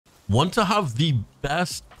Want to have the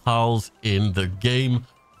best pals in the game?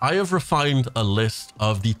 I have refined a list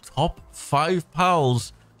of the top 5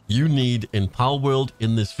 pals you need in Palworld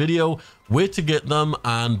in this video, where to get them,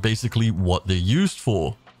 and basically what they're used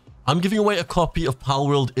for. I'm giving away a copy of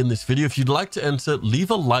Palworld in this video. If you'd like to enter, leave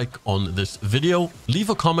a like on this video, leave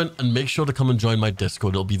a comment, and make sure to come and join my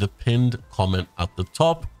Discord. It'll be the pinned comment at the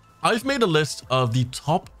top. I've made a list of the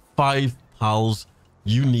top 5 pals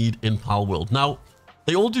you need in Palworld. Now,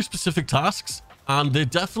 they all do specific tasks, and they're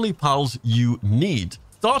definitely pals you need.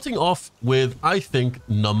 Starting off with, I think,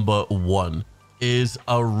 number 1 is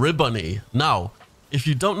a ribbunny. Now, if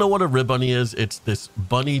you don't know what a ribbunny is, it's this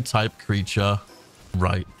bunny type creature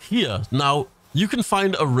right here. Now, you can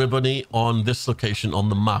find a ribbunny on this location on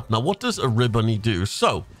the map. Now, what does a ribbunny do?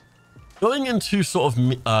 So, going into sort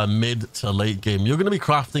of mid to late game, you're going to be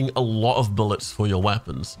crafting a lot of bullets for your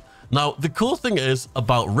weapons. Now, the cool thing is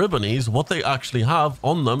about ribbunnies, what they actually have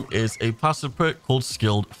on them is a passive perk called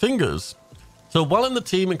Skilled Fingers. So while in the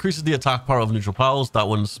team, increases the attack power of neutral pals. That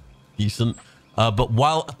one's decent. But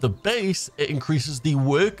while at the base, it increases the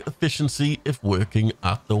work efficiency if working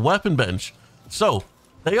at the weapon bench. So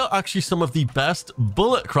they are actually some of the best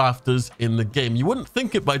bullet crafters in the game. You wouldn't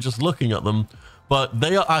think it by just looking at them, but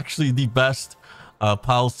they are actually the best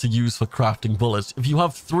pals to use for crafting bullets. If you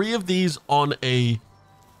have 3 of these on a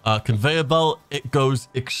conveyor belt, it goes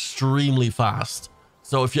extremely fast.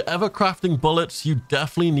 So if you're ever crafting bullets, you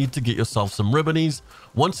definitely need to get yourself some ribbunnies.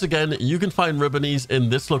 Once again, you can find ribbunnies in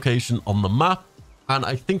this location on the map, and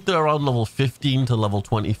I think they're around level 15 to level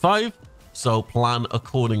 25, so plan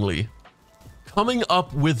accordingly. Coming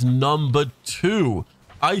up with number 2,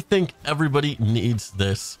 I think everybody needs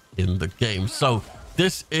this in the game. So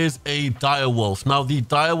this is a direwolf. Now, the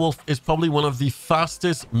direwolf is probably one of the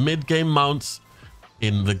fastest mid-game mounts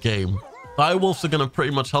in the game. Direwolves are going to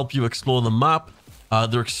pretty much help you explore the map.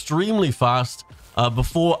 They're extremely fast.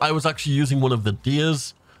 Before, I was actually using one of the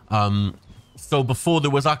deers. So before, there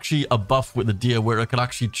was actually a buff with the deer where it could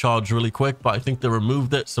actually charge really quick, but I think they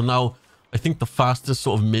removed it. So now, I think the fastest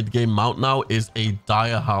sort of mid-game mount now is a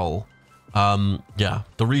dire howl. Yeah,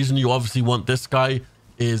 the reason you obviously want this guy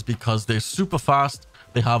is because they're super fast.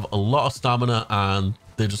 They have a lot of stamina, and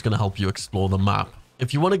they're just going to help you explore the map.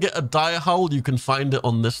 If you want to get a dire howl, you can find it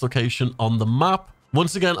on this location on the map.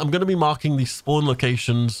 Once again, I'm going to be marking the spawn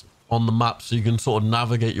locations on the map so you can sort of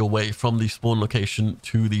navigate your way from the spawn location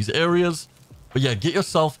to these areas. But yeah, get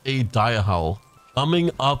yourself a dire howl. Coming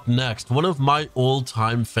up next, one of my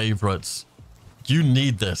all-time favorites. You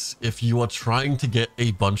need this if you are trying to get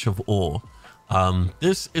a bunch of ore.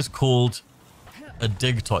 This is called a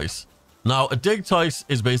Digtoise. Now, a Digtoise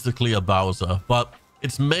is basically a Bowser, but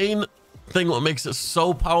its main thing, what makes it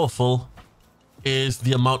so powerful, is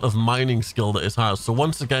the amount of mining skill that it has. So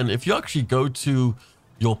once again, if you actually go to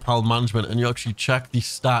your pal management and you actually check the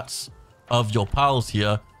stats of your pals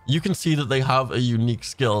here, you can see that they have a unique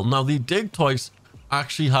skill. Now, the Digtoise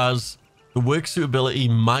actually has the work suitability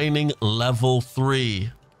mining level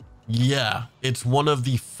 3. Yeah, it's one of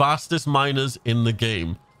the fastest miners in the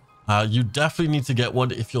game. You definitely need to get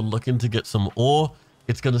one if you're looking to get some ore.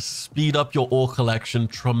 It's going to speed up your ore collection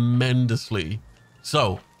tremendously.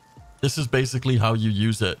 So this is basically how you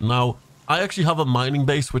use it. Now, I actually have a mining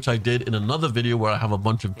base, which I did in another video where I have a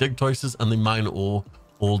bunch of Digtoises and they mine ore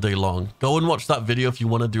all day long. Go and watch that video if you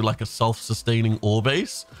want to do like a self-sustaining ore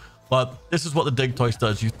base. But this is what the Digtoise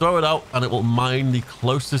does. You throw it out and it will mine the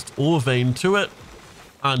closest ore vein to it.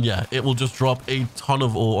 And yeah, it will just drop a ton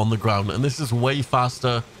of ore on the ground. And this is way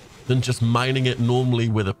faster than just mining it normally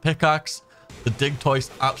with a pickaxe. The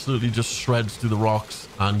Digtoise absolutely just shreds through the rocks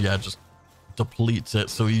and yeah, just depletes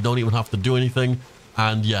it, so you don't even have to do anything.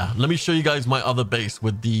 And yeah, let me show you guys my other base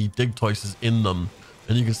with the Digtoises in them,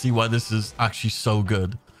 and you can see why this is actually so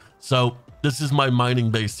good. So this is my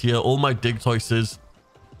mining base here. All my Digtoises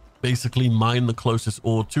basically mine the closest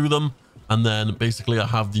ore to them, and then basically I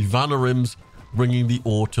have the Vanarims bringing the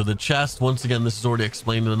ore to the chest. Once again, this is already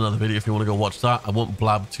explained in another video if you want to go watch that. I won't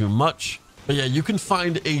blab too much, but yeah, you can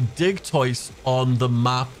find a Digtoise on the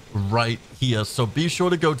map right here. So be sure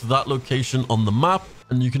to go to that location on the map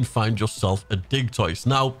and you can find yourself a Digtoise.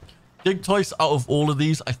 Now, Digtoise out of all of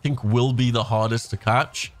these, I think will be the hardest to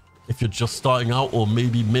catch if you're just starting out or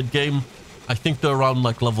maybe mid-game. I think they're around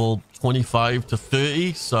like level 25 to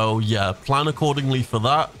 30. So yeah, plan accordingly for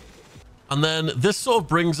that. And then this sort of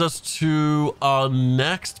brings us to our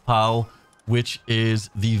next pal, which is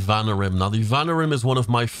the Vanarim. Now, the Vanarim is one of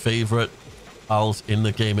my favorite pals in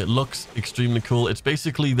the game. It looks extremely cool. It's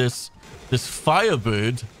basically this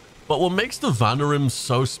firebird, but what makes the Vanarim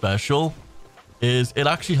so special is it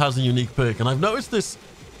actually has a unique perk. And I've noticed this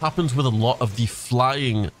happens with a lot of the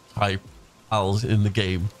flying type pals in the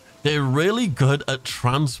game. They're really good at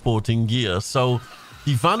transporting gear. So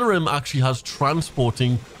the Vanarim actually has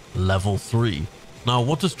transporting level 3. Now,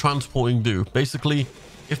 what does transporting do? Basically,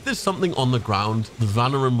 if there's something on the ground, the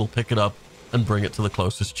Vanarim will pick it up and bring it to the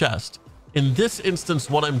closest chest. In this instance,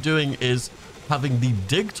 what I'm doing is having the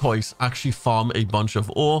dig toys actually farm a bunch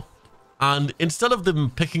of ore. And instead of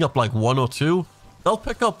them picking up like 1 or 2, they'll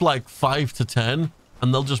pick up like 5 to 10.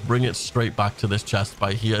 And they'll just bring it straight back to this chest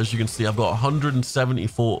by here. As you can see, I've got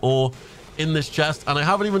 174 ore in this chest. And I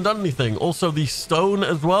haven't even done anything. Also, the stone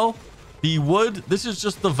as well. The wood. This is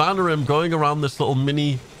just the Vanarim going around this little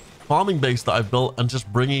mini farming base that I've built and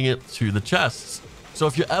just bringing it to the chests. So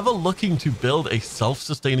if you're ever looking to build a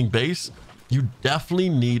self-sustaining base, you definitely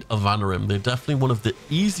need a Vanarim. They're definitely one of the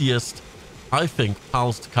easiest, I think,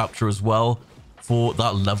 pals to capture as well for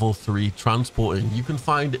that level 3 transporting. You can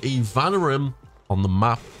find a Vanarim on the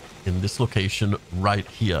map in this location right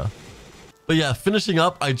here. But yeah, finishing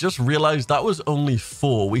up, I just realized that was only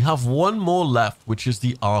 4. We have 1 more left, which is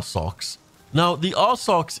the Arsox. Now, the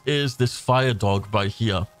Arsox is this fire dog by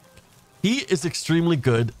here. He is extremely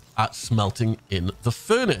good at smelting in the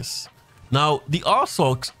furnace. Now, the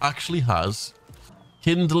Arsox actually has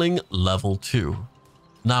kindling level 2.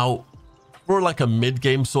 Now, for like a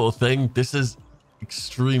mid-game sort of thing, this is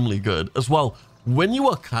extremely good. As well, when you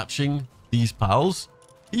are catching these pals,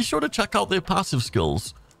 be sure to check out their passive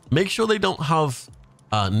skills. Make sure they don't have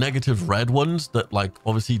negative red ones that like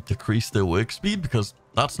obviously decrease their work speed, because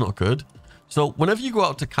that's not good. So whenever you go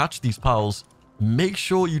out to catch these pals, make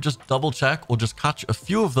sure you just double check or just catch a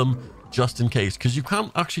few of them just in case, because you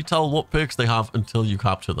can't actually tell what perks they have until you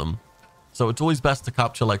capture them. So it's always best to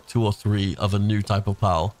capture like 2 or 3 of a new type of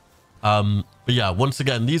pal. But yeah, once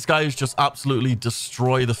again, these guys just absolutely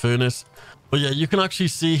destroy the furnace. But yeah, you can actually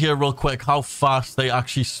see here real quick how fast they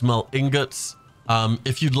actually smelt ingots.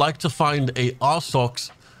 If you'd like to find a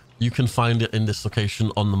Arsox, you can find it in this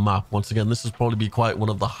location on the map. Once again, this is probably be quite one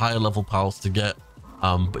of the higher level pals to get.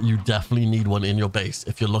 But you definitely need one in your base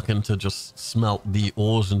if you're looking to just smelt the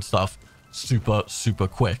ores and stuff super, super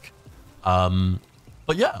quick.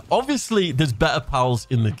 But yeah, obviously there's better pals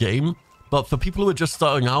in the game. But for people who are just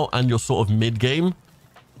starting out and you're sort of mid-game,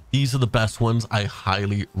 these are the best ones I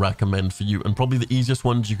highly recommend for you. And probably the easiest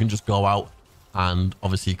ones you can just go out and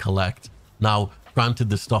obviously collect. Now, granted,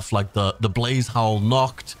 there's stuff like the Blaze Howl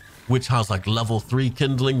Knocked, which has like level 3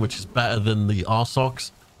 kindling, which is better than the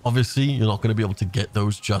Arsox. Obviously, you're not going to be able to get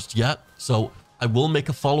those just yet. So I will make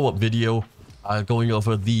a follow-up video going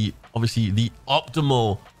over the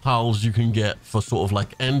optimal pals you can get for sort of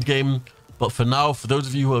like end game. But for now, for those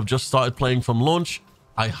of you who have just started playing from launch,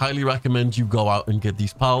 I highly recommend you go out and get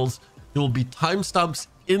these pals. There will be timestamps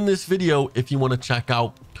in this video if you want to check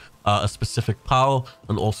out a specific pal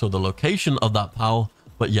and also the location of that pal.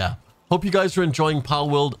 But yeah, hope you guys are enjoying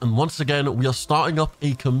Palworld. And once again, we are starting up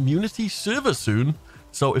a community server soon.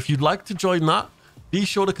 So if you'd like to join that, be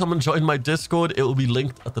sure to come and join my Discord. It will be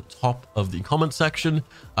linked at the top of the comment section.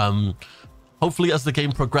 Hopefully, as the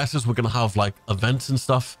game progresses, we're going to have like events and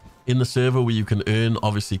stuff in the server where you can earn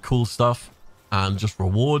obviously cool stuff and just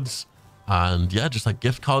rewards and yeah, just like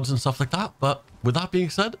gift cards and stuff like that. But with that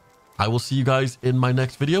being said, I will see you guys in my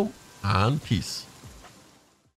next video, and peace.